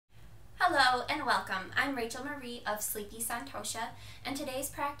Hello and welcome. I'm Rachel Marie of Sleepy Santosha, and today's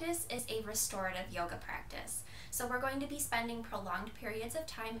practice is a restorative yoga practice. So we're going to be spending prolonged periods of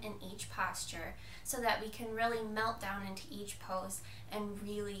time in each posture so that we can really melt down into each pose and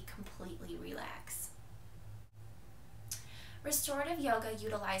really completely relax. Restorative yoga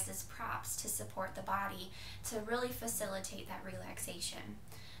utilizes props to support the body to really facilitate that relaxation.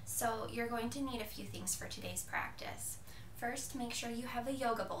 So you're going to need a few things for today's practice. First, make sure you have a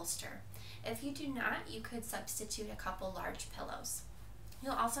yoga bolster. If you do not, you could substitute a couple large pillows.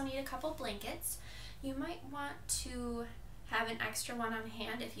 You'll also need a couple blankets. You might want to have an extra one on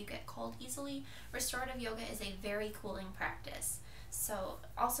hand if you get cold easily. Restorative yoga is a very cooling practice. So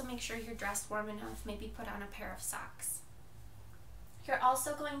also make sure you're dressed warm enough, maybe put on a pair of socks. You're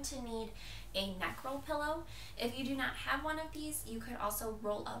also going to need a neck roll pillow. If you do not have one of these, you could also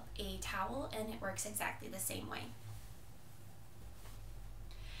roll up a towel and it works exactly the same way.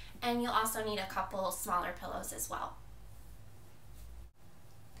 And you'll also need a couple smaller pillows as well.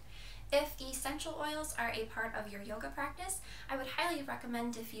 If essential oils are a part of your yoga practice, I would highly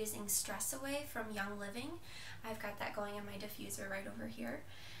recommend diffusing Stress Away from Young Living. I've got that going in my diffuser right over here.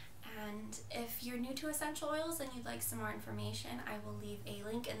 And if you're new to essential oils and you'd like some more information, I will leave a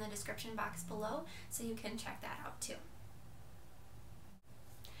link in the description box below so you can check that out too.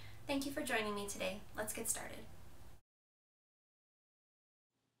 Thank you for joining me today. Let's get started.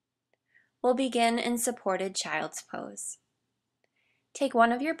 We'll begin in supported child's pose. Take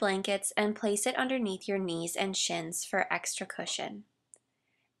one of your blankets and place it underneath your knees and shins for extra cushion.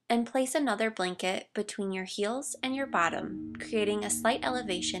 And place another blanket between your heels and your bottom, creating a slight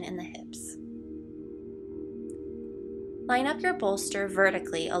elevation in the hips. Line up your bolster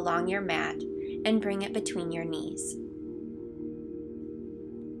vertically along your mat and bring it between your knees.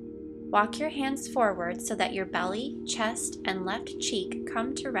 Walk your hands forward so that your belly, chest, and left cheek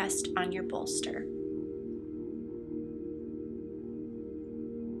come to rest on your bolster.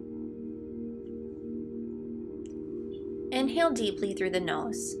 Inhale deeply through the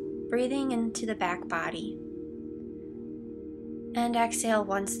nose, breathing into the back body. And exhale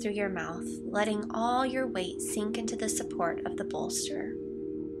once through your mouth, letting all your weight sink into the support of the bolster.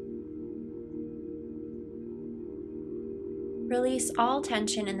 Release all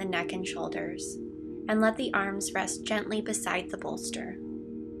tension in the neck and shoulders, and let the arms rest gently beside the bolster.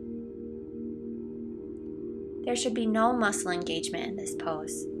 There should be no muscle engagement in this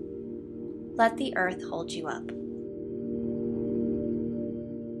pose. Let the earth hold you up.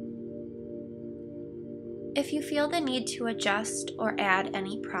 If you feel the need to adjust or add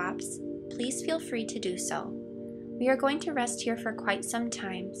any props, please feel free to do so. We are going to rest here for quite some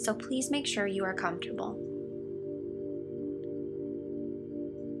time, so please make sure you are comfortable.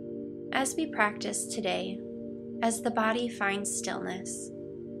 As we practice today, as the body finds stillness,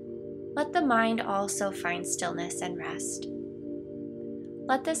 let the mind also find stillness and rest.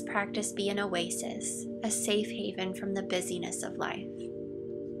 Let this practice be an oasis, a safe haven from the busyness of life.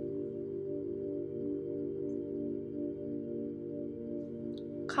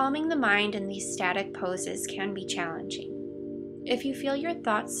 Calming the mind in these static poses can be challenging. If you feel your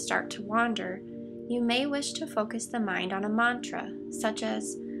thoughts start to wander, you may wish to focus the mind on a mantra, such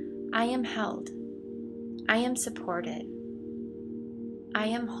as, I am held, I am supported, I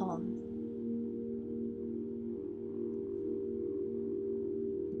am home.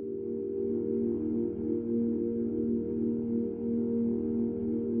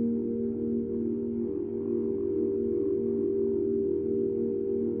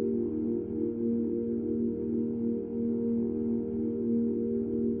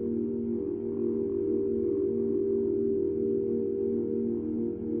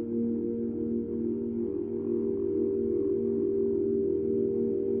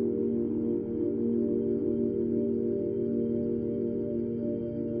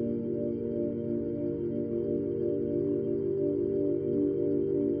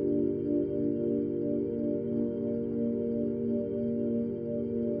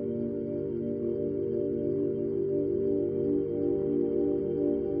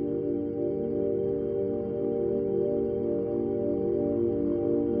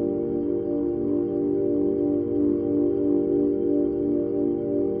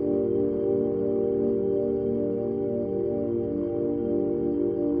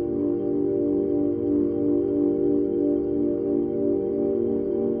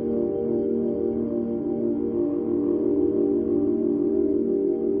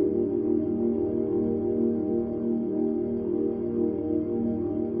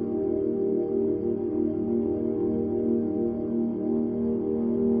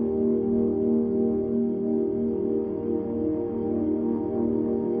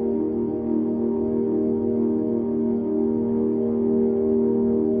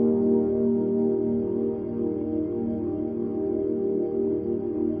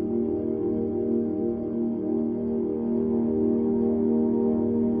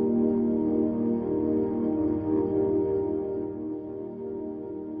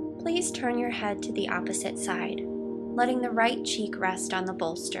 please turn your head to the opposite side, letting the right cheek rest on the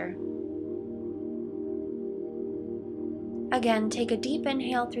bolster. Again, take a deep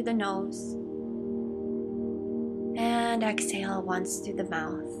inhale through the nose and exhale once through the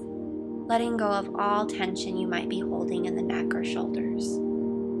mouth, letting go of all tension you might be holding in the neck or shoulders.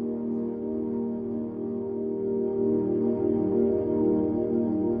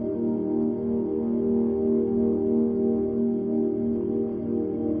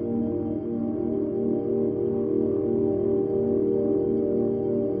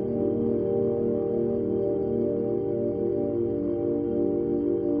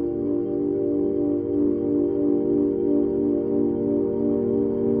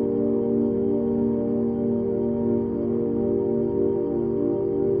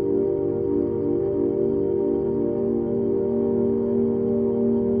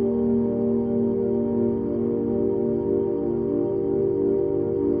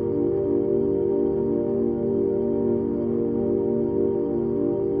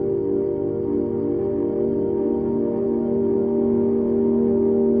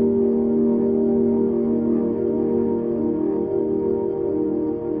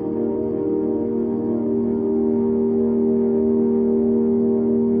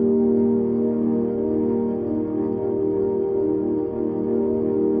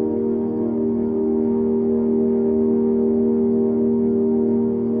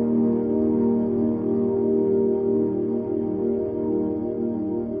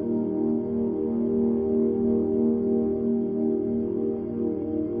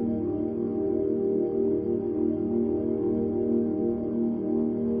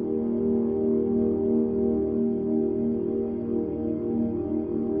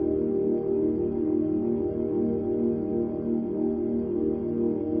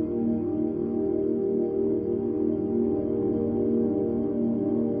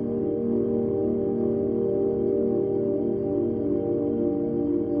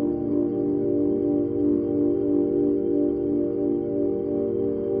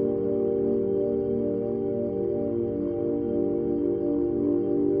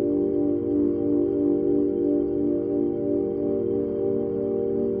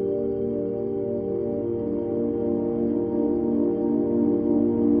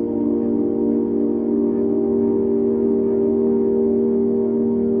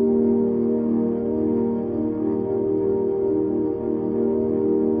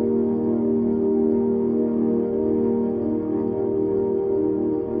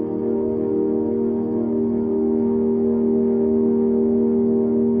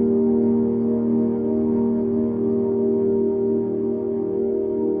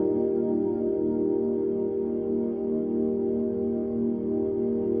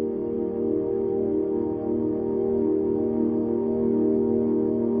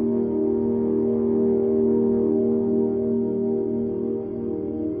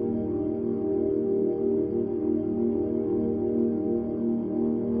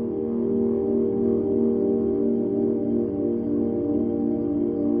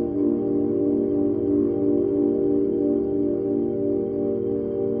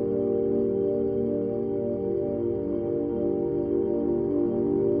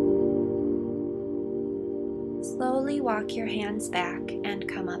 Slowly walk your hands back and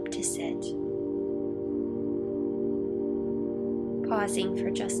come up to sit. Pausing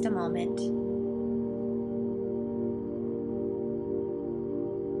for just a moment.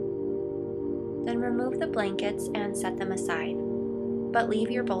 Then remove the blankets and set them aside, but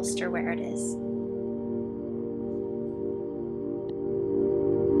leave your bolster where it is.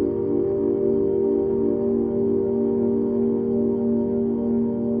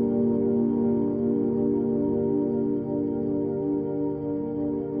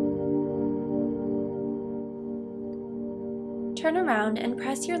 Turn around and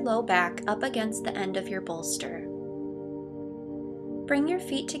press your low back up against the end of your bolster. Bring your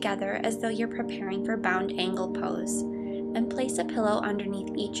feet together as though you're preparing for bound angle pose, and place a pillow underneath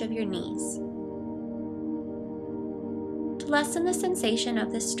each of your knees. To lessen the sensation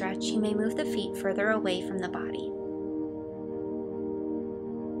of this stretch, you may move the feet further away from the body.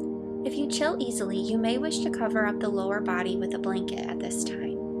 If you chill easily, you may wish to cover up the lower body with a blanket at this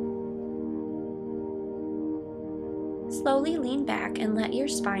time. Slowly lean back and let your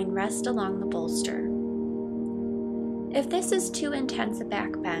spine rest along the bolster. If this is too intense a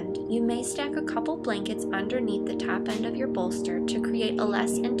back bend, you may stack a couple blankets underneath the top end of your bolster to create a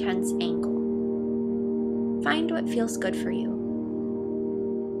less intense angle. Find what feels good for you.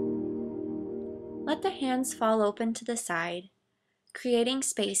 Let the hands fall open to the side, creating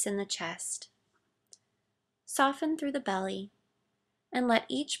space in the chest. Soften through the belly, and let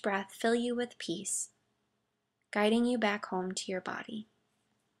each breath fill you with peace, guiding you back home to your body.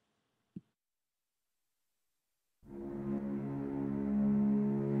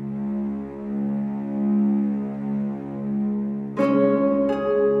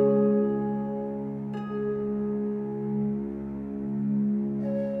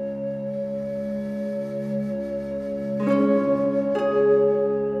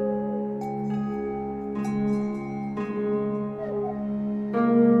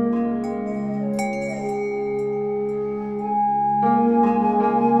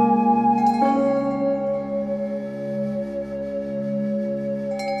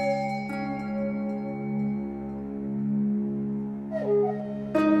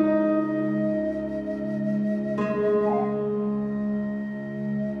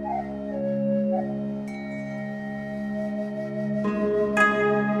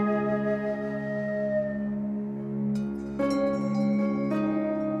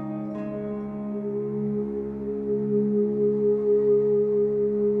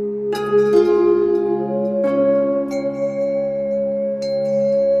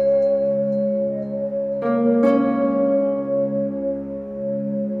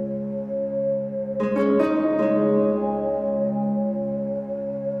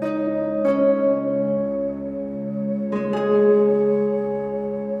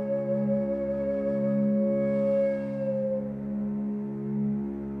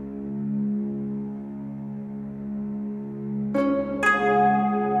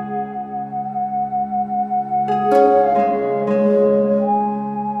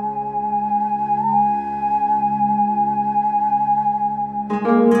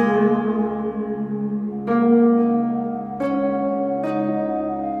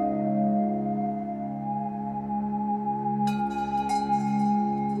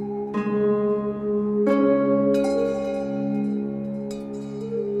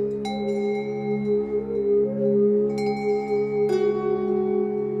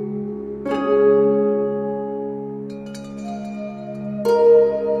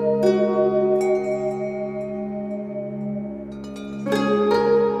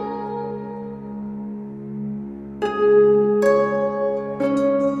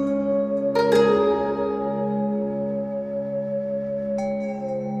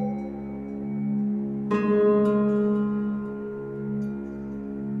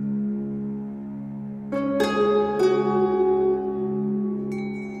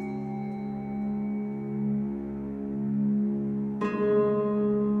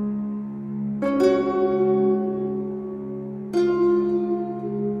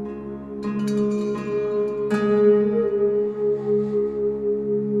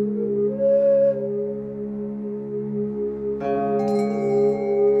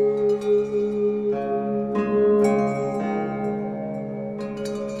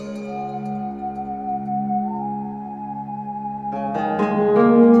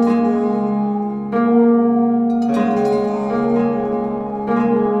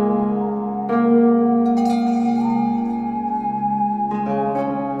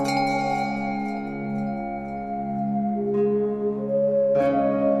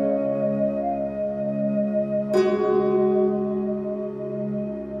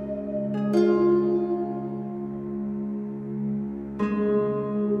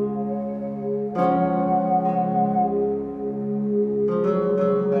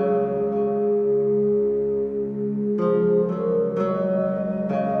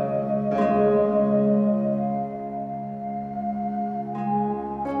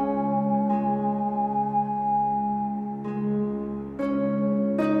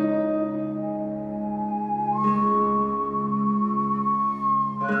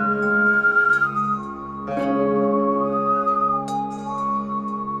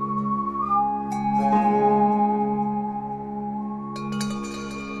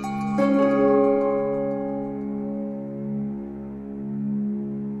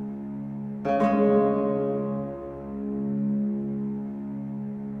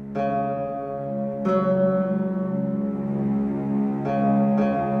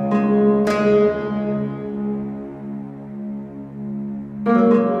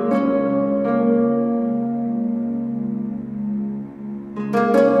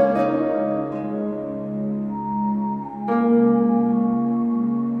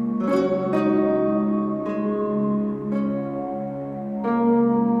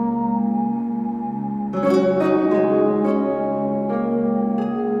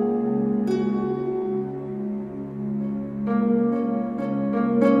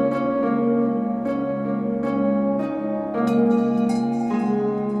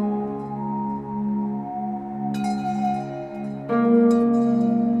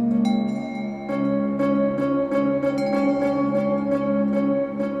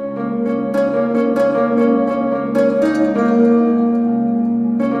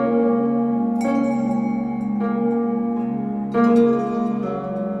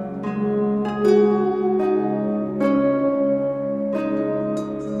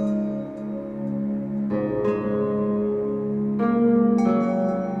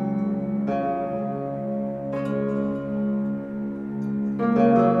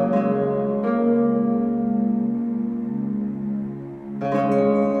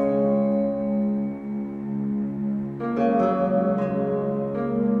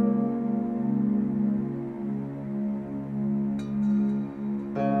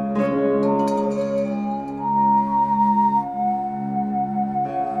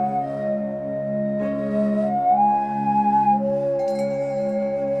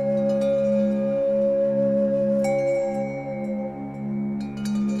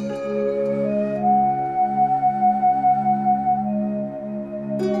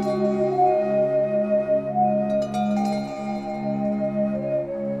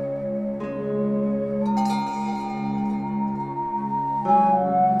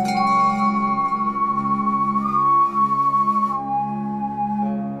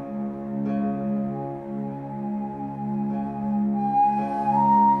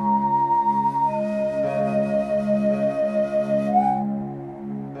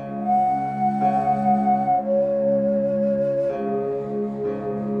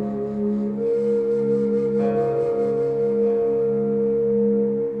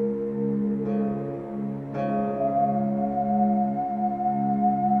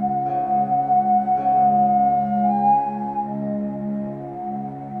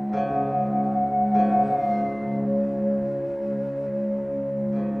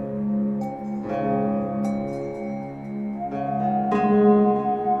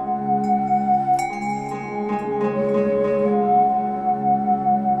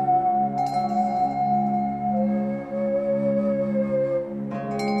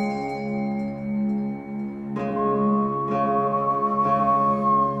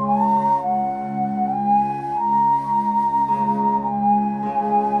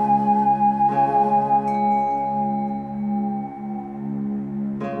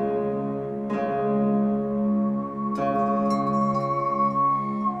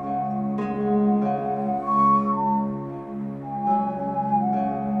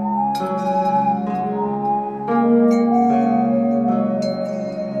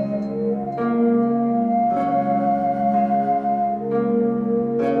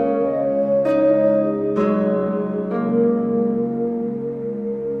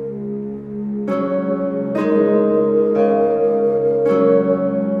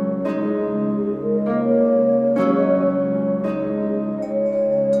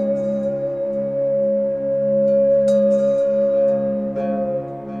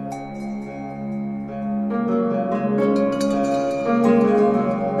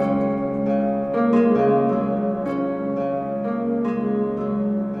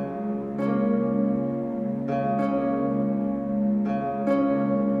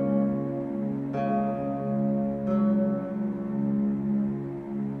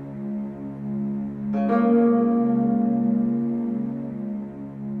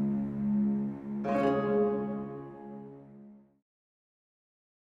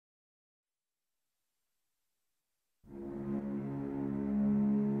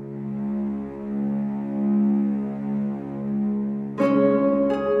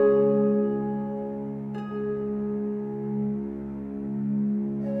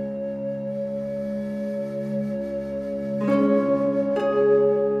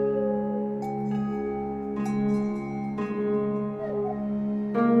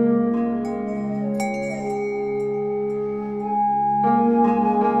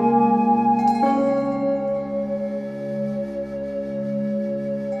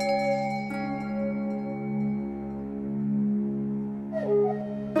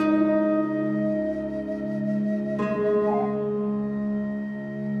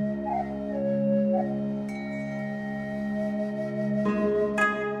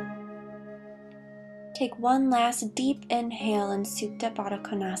 Take one last deep inhale in Supta Baddha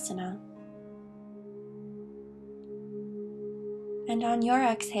Konasana. And on your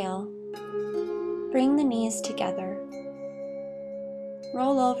exhale, bring the knees together.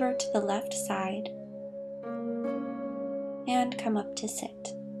 Roll over to the left side and come up to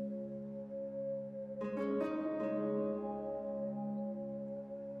sit.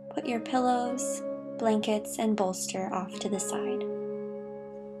 Put your pillows, blankets, and bolster off to the side.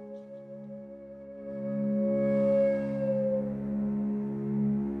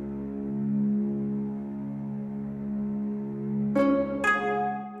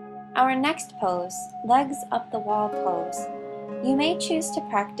 Our next pose, legs up the wall pose. You may choose to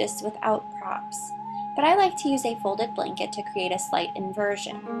practice without props, but I like to use a folded blanket to create a slight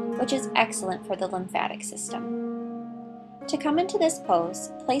inversion, which is excellent for the lymphatic system. To come into this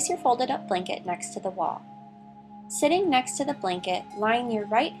pose, place your folded up blanket next to the wall. Sitting next to the blanket, line your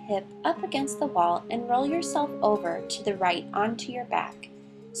right hip up against the wall and roll yourself over to the right onto your back,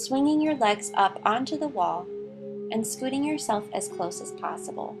 swinging your legs up onto the wall and scooting yourself as close as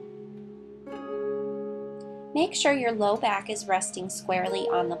possible. Make sure your low back is resting squarely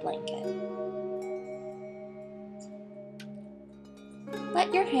on the blanket.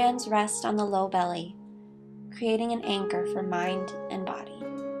 Let your hands rest on the low belly, creating an anchor for mind and body.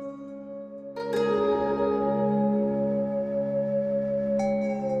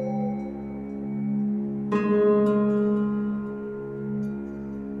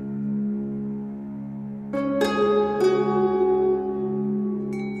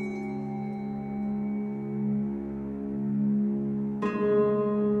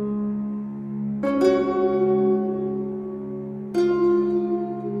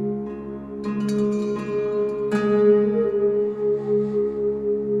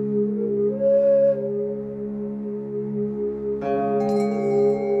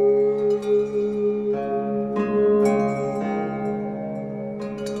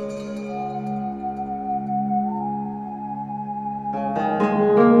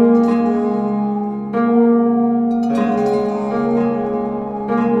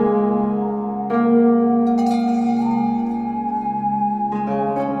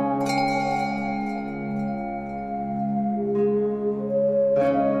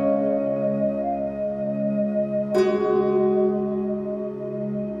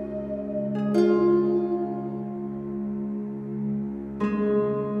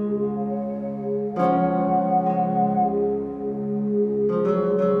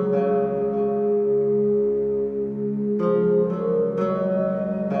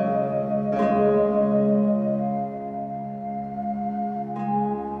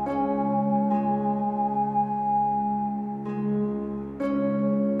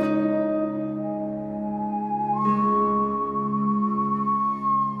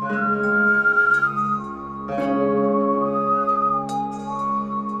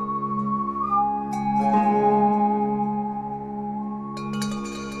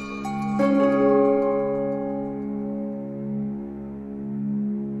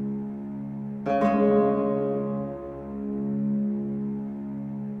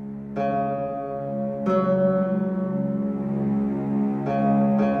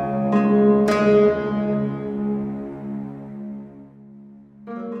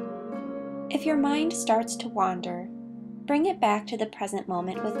 If your mind starts to wander, bring it back to the present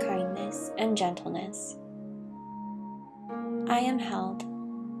moment with kindness and gentleness. I am held.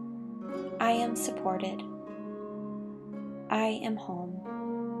 I am supported. I am home.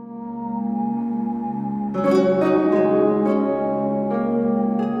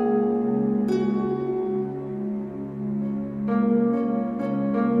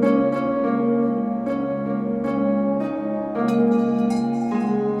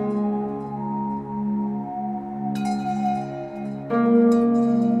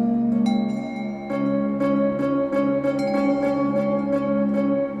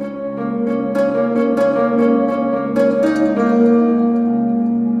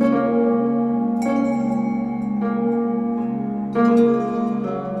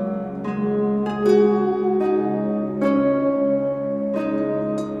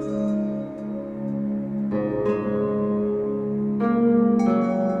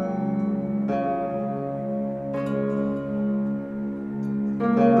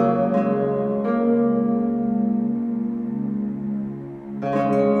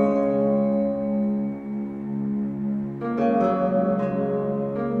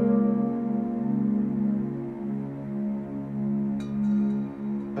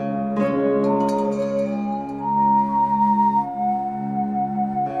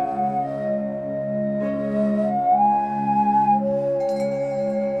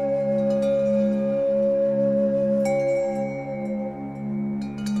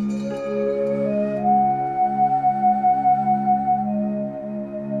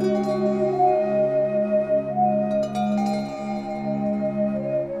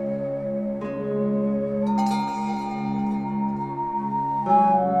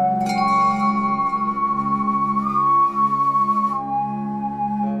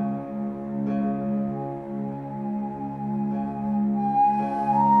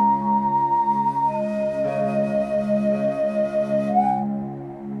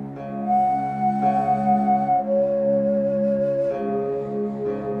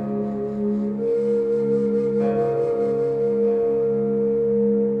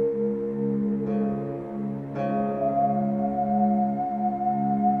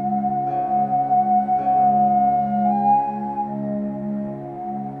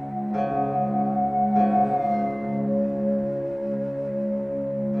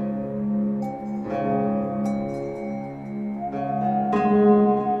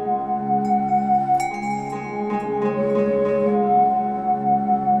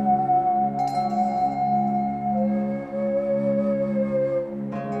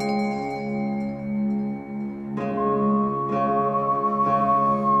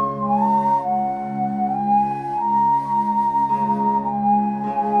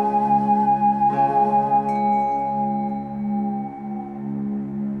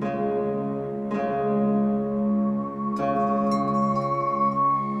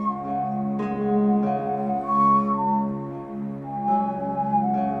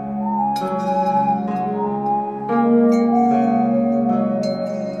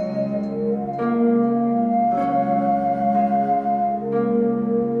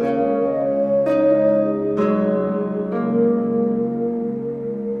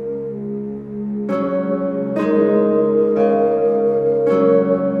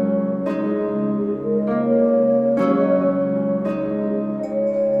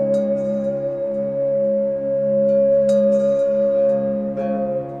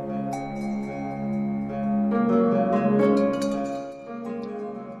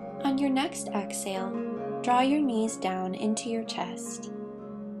 your next exhale, draw your knees down into your chest.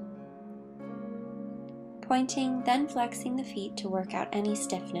 Pointing, then flexing the feet to work out any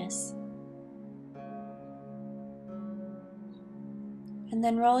stiffness. And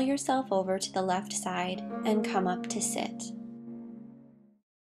then roll yourself over to the left side and come up to sit.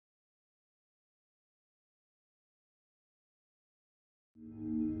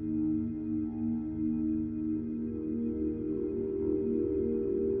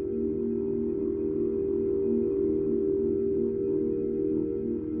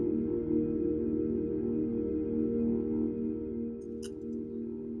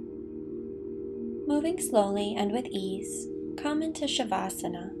 Moving slowly and with ease, come into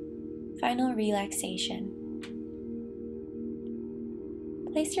Shavasana, final relaxation.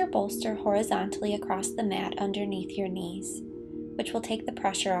 Place your bolster horizontally across the mat underneath your knees, which will take the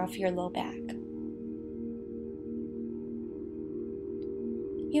pressure off your low back.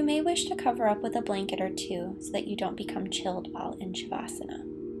 You may wish to cover up with a blanket or two so that you don't become chilled while in Shavasana.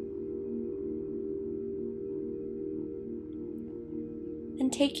 Then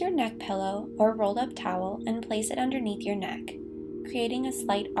take your neck pillow or rolled up towel and place it underneath your neck, creating a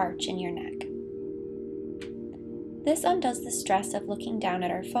slight arch in your neck. This undoes the stress of looking down at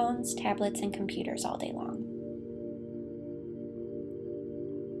our phones, tablets, and computers all day long.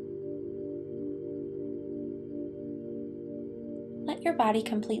 Let your body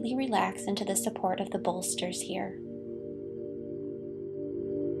completely relax into the support of the bolsters here.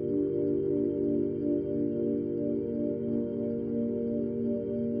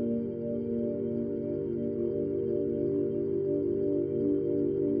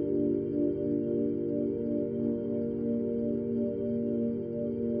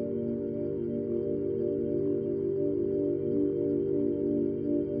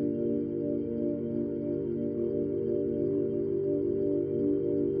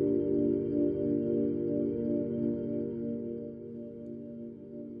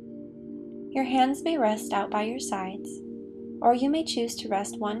 Your hands may rest out by your sides, or you may choose to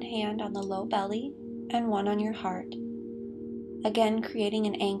rest one hand on the low belly and one on your heart, again creating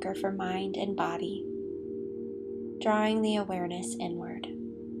an anchor for mind and body, drawing the awareness inward.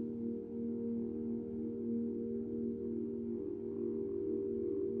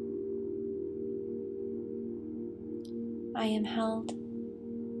 I am held.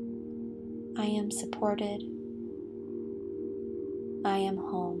 I am supported. I am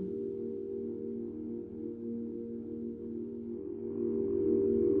home.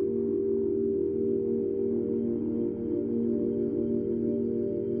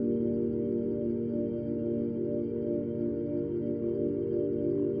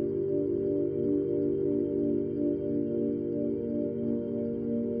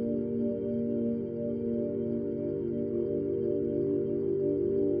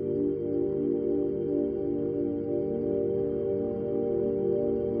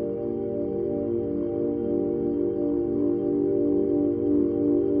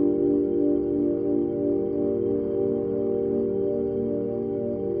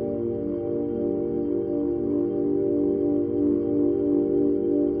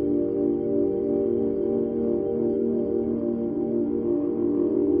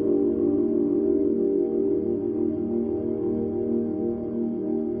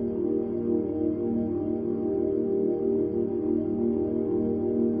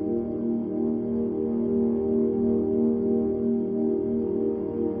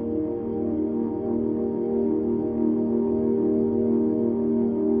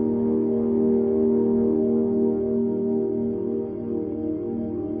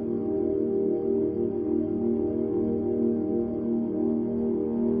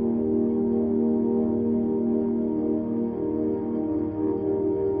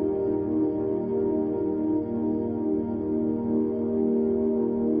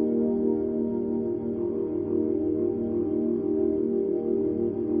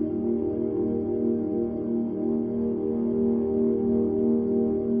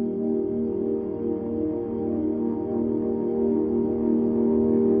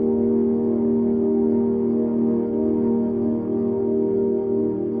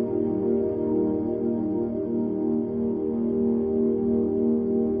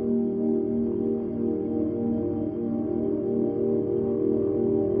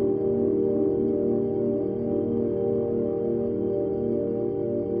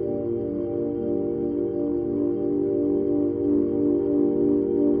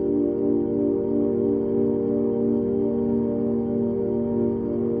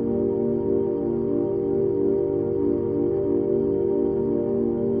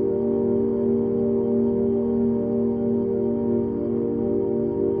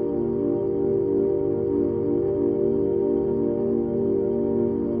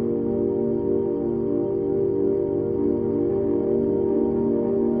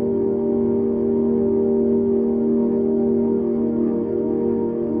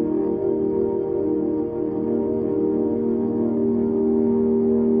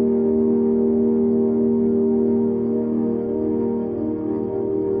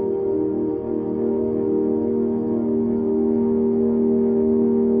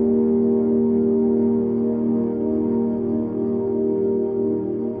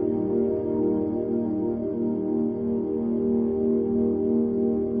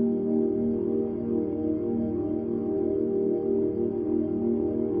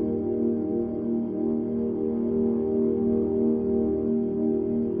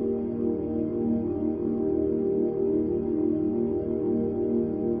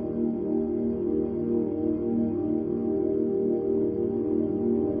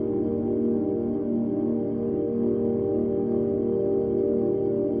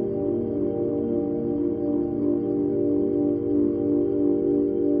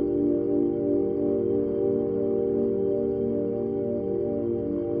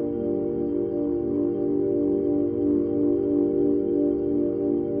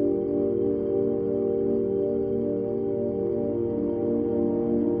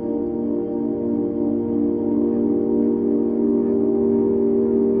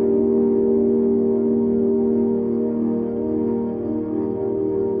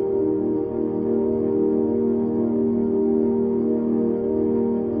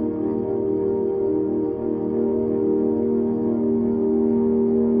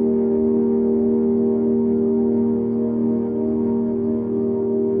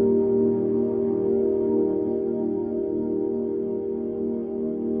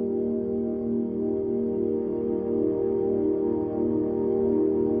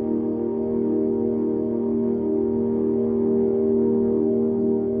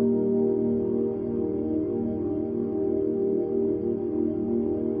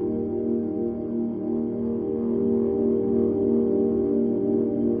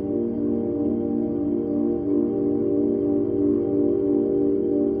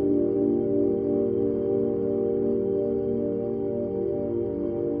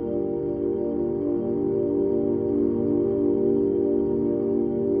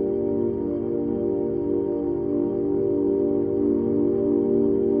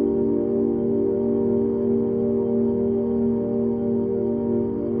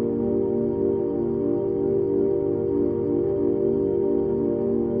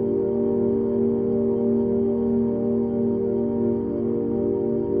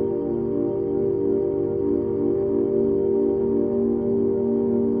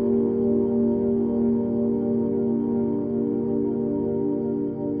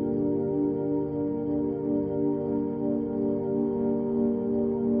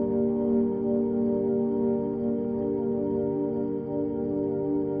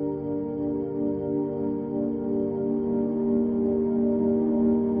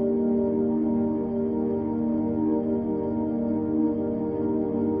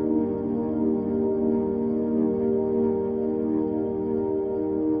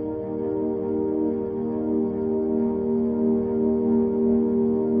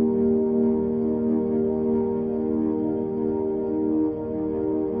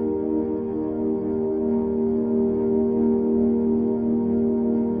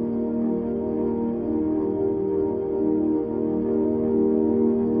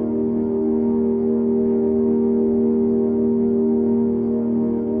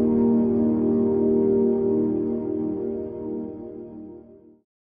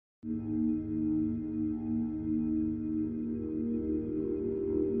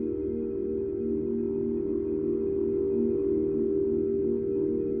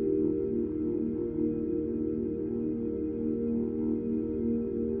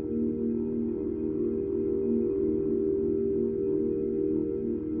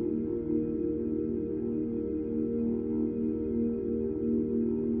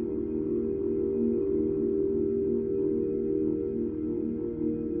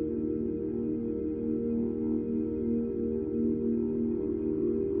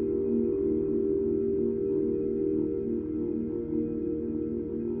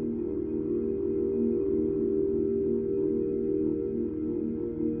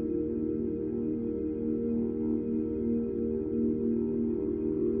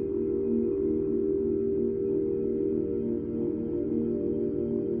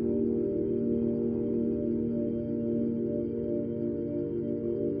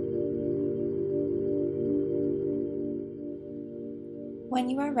 When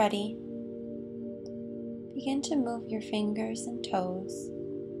you are ready, begin to move your fingers and toes.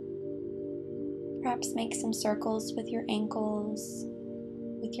 Perhaps make some circles with your ankles,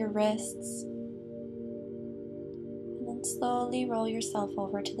 with your wrists, and then slowly roll yourself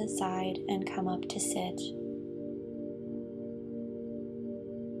over to the side and come up to sit.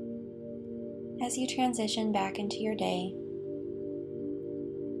 As you transition back into your day,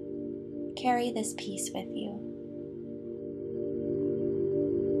 carry this peace with you.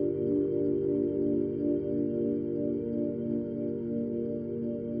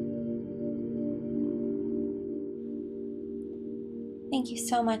 Thank you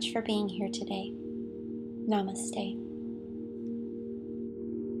so much for being here today. Namaste.